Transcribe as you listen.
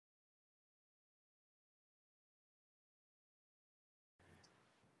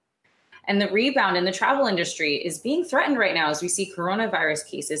And the rebound in the travel industry is being threatened right now as we see coronavirus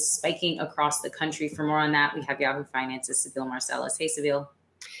cases spiking across the country. For more on that, we have Yahoo Finance's Sibile Marcellus. Hey, Sibile.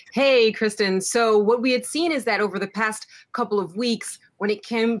 Hey, Kristin. So what we had seen is that over the past couple of weeks, when it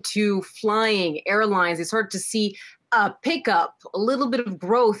came to flying airlines, they started to see a pickup, a little bit of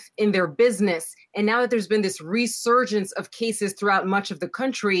growth in their business. And now that there's been this resurgence of cases throughout much of the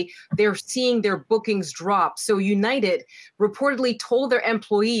country, they're seeing their bookings drop. So United reportedly told their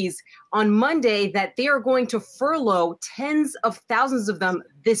employees on Monday that they are going to furlough tens of thousands of them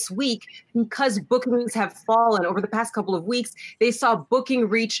this week because bookings have fallen. Over the past couple of weeks, they saw booking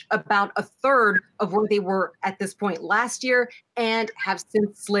reach about a third of where they were at this point last year and have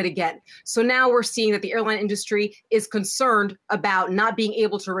since slid again. So now we're seeing that the airline industry is concerned about not being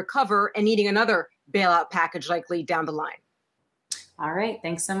able to recover and needing another bailout package likely down the line. All right.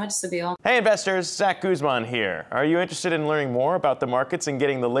 Thanks so much, Sibile. Hey, investors. Zach Guzman here. Are you interested in learning more about the markets and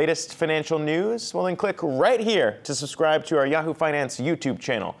getting the latest financial news? Well, then click right here to subscribe to our Yahoo Finance YouTube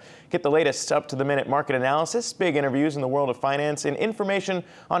channel. Get the latest up-to-the-minute market analysis, big interviews in the world of finance, and information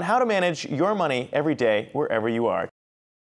on how to manage your money every day wherever you are.